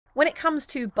When it comes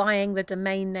to buying the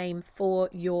domain name for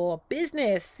your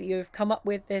business, you've come up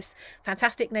with this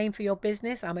fantastic name for your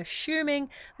business. I'm assuming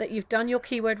that you've done your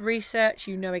keyword research.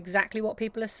 You know exactly what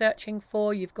people are searching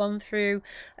for. You've gone through,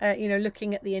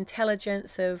 looking at the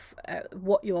intelligence of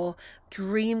what your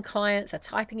dream clients are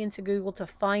typing into Google to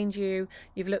find you.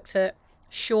 You've looked at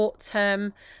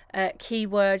short-term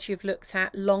keywords. You've looked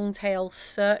at long-tail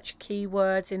search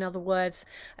keywords. In other words,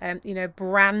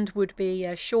 brand would be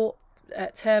a short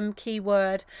term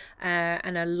keyword,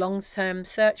 and a long-term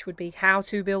search would be how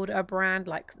to build a brand,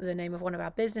 like the name of one of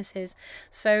our businesses.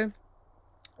 So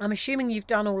I'm assuming you've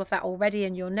done all of that already,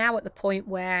 and you're now at the point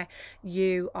where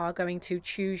you are going to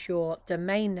choose your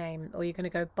domain name, or you're going to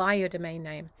go buy your domain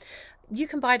name. You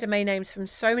can buy domain names from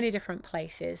so many different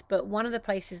places, but one of the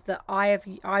places that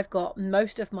I've got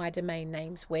most of my domain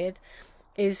names with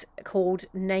is called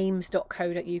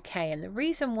names.co.uk, and the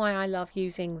reason why I love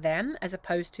using them as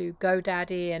opposed to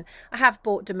GoDaddy, and I have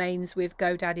bought domains with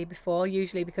GoDaddy before,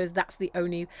 usually because that's the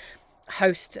only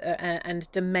host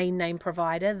and domain name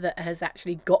provider that has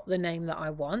actually got the name that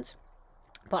I want.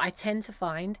 But I tend to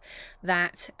find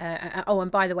that,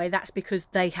 and by the way, that's because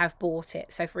they have bought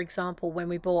it. So for example, when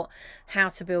we bought How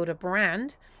to Build a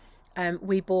Brand,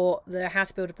 we bought the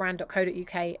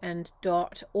howtobuildabrand.co.uk and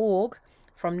 .org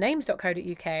from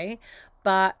names.co.uk,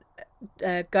 but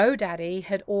GoDaddy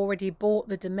had already bought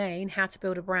the domain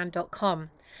howtobuildabrand.com.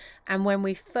 And when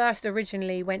we first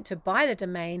originally went to buy the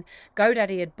domain,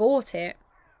 GoDaddy had bought it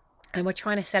and we're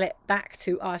trying to sell it back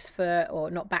to us for, or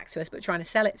not back to us, but trying to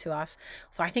sell it to us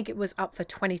for, I think it was up for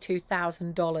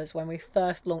 $22,000 when we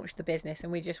first launched the business.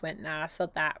 And we just went, nah,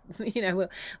 sod that,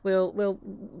 we'll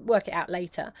work it out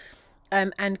later.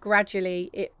 And gradually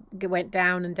it went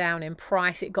down and down in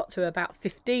price. It got to about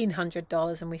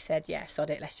 $1,500 and we said, yeah, sod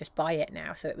it, let's just buy it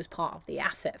now. So it was part of the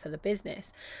asset for the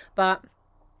business. But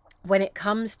when it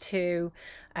comes to,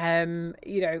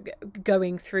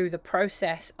 going through the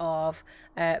process of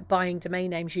buying domain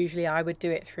names, usually I would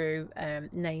do it through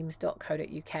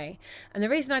names.co.uk. And the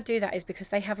reason I do that is because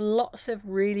they have lots of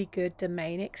really good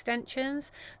domain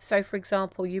extensions. So for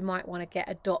example, you might want to get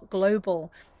a .global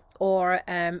or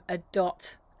a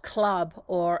 .club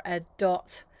or a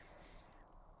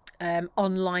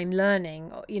online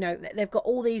learning. They've got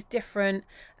all these different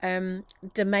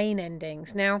domain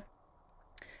endings. Now,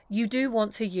 you do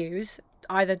want to use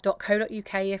either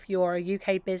 .co.uk if you're a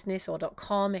UK business, or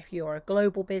 .com if you're a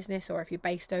global business, or if you're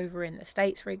based over in the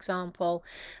States, for example.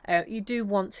 You do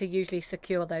want to usually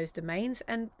secure those domains.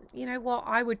 And you know what?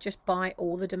 I would just buy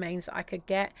all the domains that I could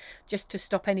get, just to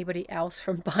stop anybody else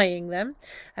from buying them,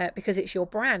 because it's your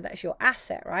brand, that's your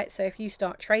asset, right? So if you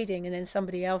start trading and then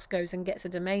somebody else goes and gets a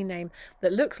domain name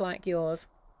that looks like yours,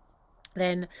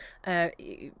 then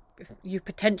you've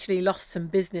potentially lost some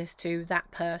business to that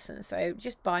person. So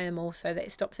just buy them all so that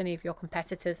it stops any of your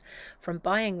competitors from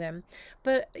buying them.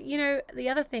 But the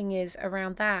other thing is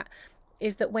around that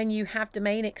is that when you have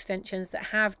domain extensions that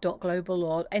have .global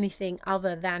or anything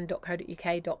other than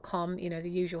 .co.uk, .com, the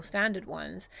usual standard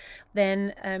ones,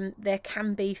 then there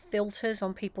can be filters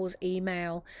on people's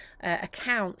email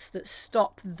accounts that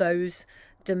stop those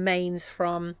domains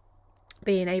from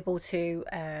being able to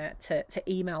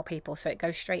email people, so it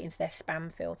goes straight into their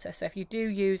spam filter. So if you do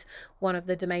use one of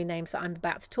the domain names that I'm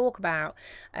about to talk about,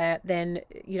 then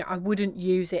I wouldn't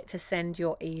use it to send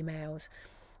your emails.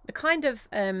 The kind of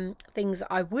things that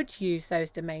I would use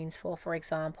those domains for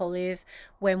example, is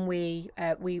when we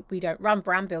don't run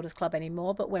Brand Builders Club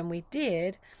anymore, but when we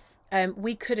did,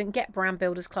 we couldn't get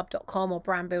brandbuildersclub.com or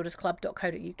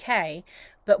brandbuildersclub.co.uk,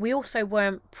 but we also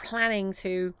weren't planning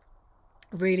to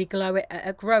really grow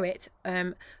it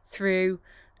through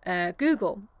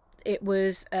Google. It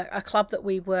was a club that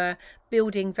we were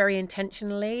building very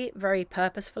intentionally, very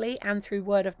purposefully, and through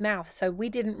word of mouth. So we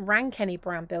didn't rank any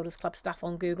Brand Builders Club stuff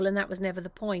on Google, and that was never the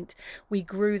point. We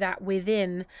grew that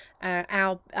within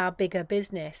our bigger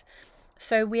business.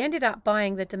 So we ended up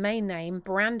buying the domain name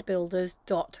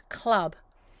brandbuilders.club.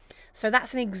 So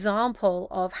that's an example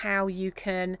of how you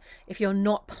can, if you're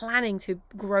not planning to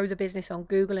grow the business on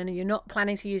Google and you're not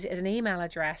planning to use it as an email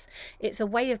address, it's a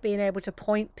way of being able to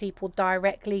point people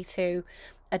directly to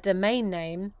a domain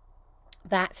name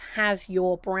that has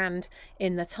your brand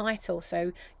in the title.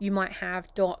 So you might have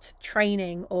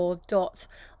 .training or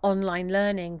 .online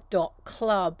learning,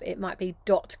 .club, it might be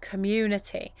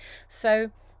 .community.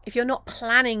 So if you're not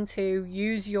planning to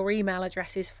use your email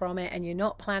addresses from it, and you're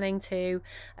not planning to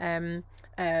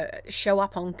show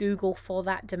up on Google for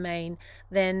that domain,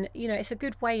 then it's a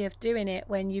good way of doing it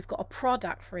when you've got a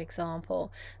product, for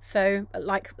example. So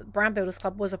like Brand Builders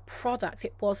Club was a product,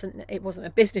 it wasn't a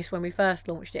business when we first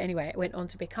launched it anyway. It went on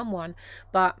to become one,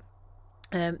 but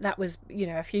that was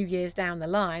a few years down the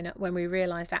line when we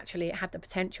realized actually it had the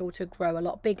potential to grow a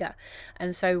lot bigger,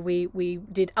 and so we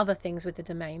did other things with the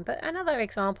domain. But another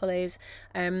example is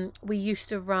we used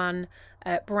to run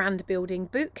brand building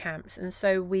boot camps, and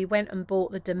so we went and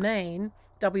bought the domain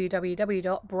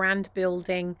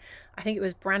www.brandbuilding, I think it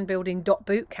was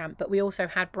brandbuilding.bootcamp, but we also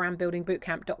had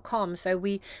brandbuildingbootcamp.com. So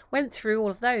we went through all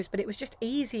of those, but it was just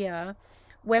easier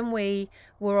when we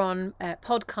were on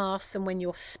podcasts, and when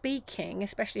you're speaking,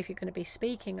 especially if you're going to be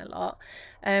speaking a lot,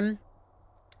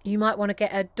 you might want to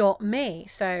get a .me,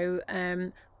 so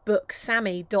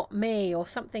booksammy.me or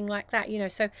something like that.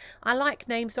 So I like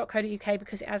names.co.uk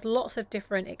because it has lots of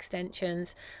different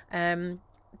extensions.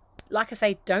 Like I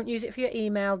say, don't use it for your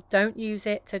email, don't use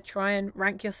it to try and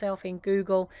rank yourself in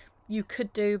Google. You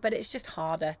could do, but it's just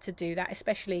harder to do that,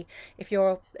 especially if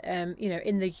you're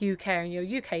in the UK and your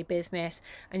UK business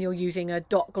and you're using a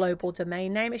 .global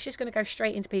domain name. It's just going to go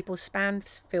straight into people's spam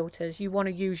filters. You want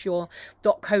to use your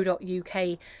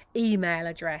 .co.uk email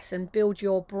address and build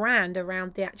your brand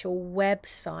around the actual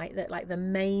website, that like the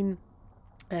main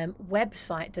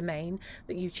website domain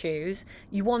that you choose.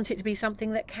 You want it to be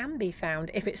something that can be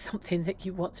found if it's something that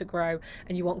you want to grow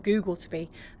and you want Google to be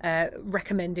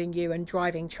recommending you and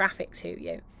driving traffic to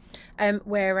you.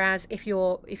 Whereas if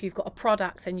you've got a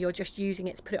product and you're just using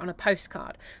it to put it on a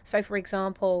postcard, so for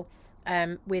example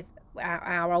with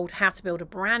our old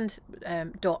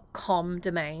howtobuildabrand.com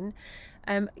domain,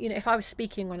 if I was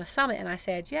speaking on a summit and I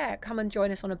said, yeah, come and join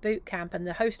us on a boot camp, and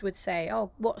the host would say,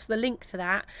 oh, what's the link to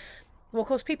that? Well, of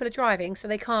course, people are driving, so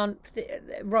they can't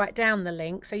write down the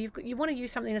link. So you want to use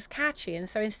something that's catchy. And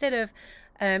so instead of,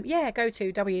 go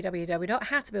to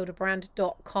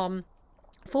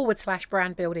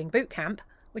www.howtobuildabrand.com/brand building bootcamp,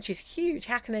 which is huge.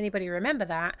 How can anybody remember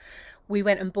that? We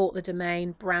went and bought the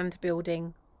domain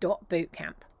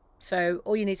brandbuilding.bootcamp. So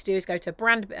all you need to do is go to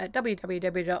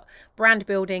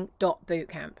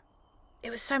www.brandbuilding.bootcamp. It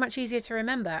was so much easier to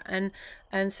remember. And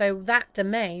so that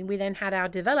domain, we then had our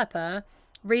developer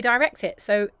redirect it,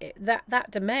 so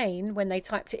that domain, when they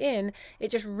typed it in,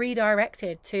 it just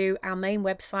redirected to our main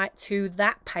website, to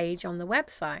that page on the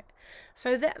website.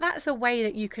 So that's a way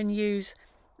that you can use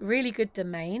really good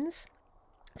domains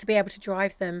to be able to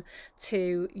drive them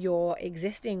to your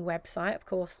existing website. Of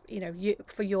course,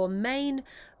 for your main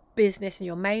business and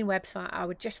your main website, I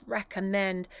would just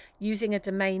recommend using a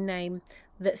domain name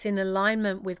that's in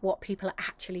alignment with what people are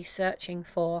actually searching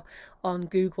for on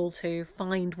Google to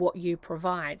find what you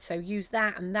provide. So use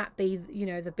that, and that be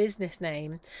the business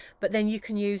name. But then you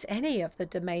can use any of the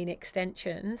domain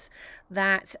extensions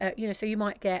that so you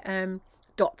might get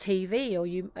 .tv, or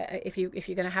if you're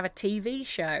going to have a TV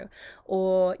show,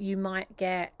 or you might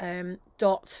get I'm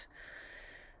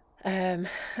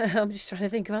just trying to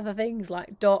think of other things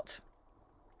like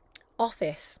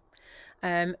 .office,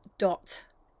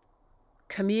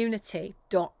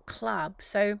 .community.club.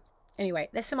 So anyway,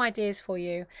 there's some ideas for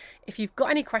you. If you've got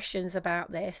any questions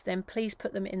about this, then please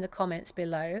put them in the comments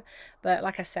below. But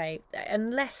like I say,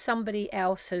 unless somebody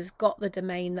else has got the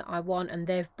domain that I want and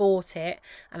they've bought it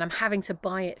and I'm having to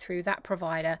buy it through that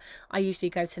provider, I usually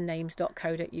go to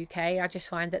names.co.uk. I just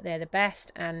find that they're the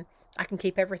best, and I can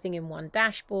keep everything in one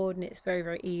dashboard, and it's very,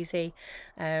 very easy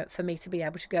for me to be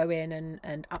able to go in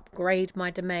and upgrade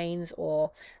my domains,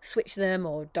 or switch them,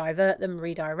 or divert them,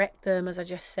 redirect them. As I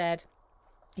just said,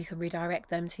 you can redirect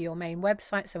them to your main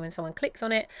website, so when someone clicks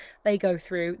on it, they go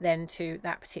through then to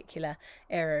that particular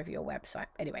area of your website.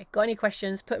 Anyway, got any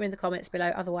questions, put them in the comments below.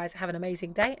 Otherwise, have an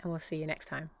amazing day, and we'll see you next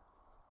time.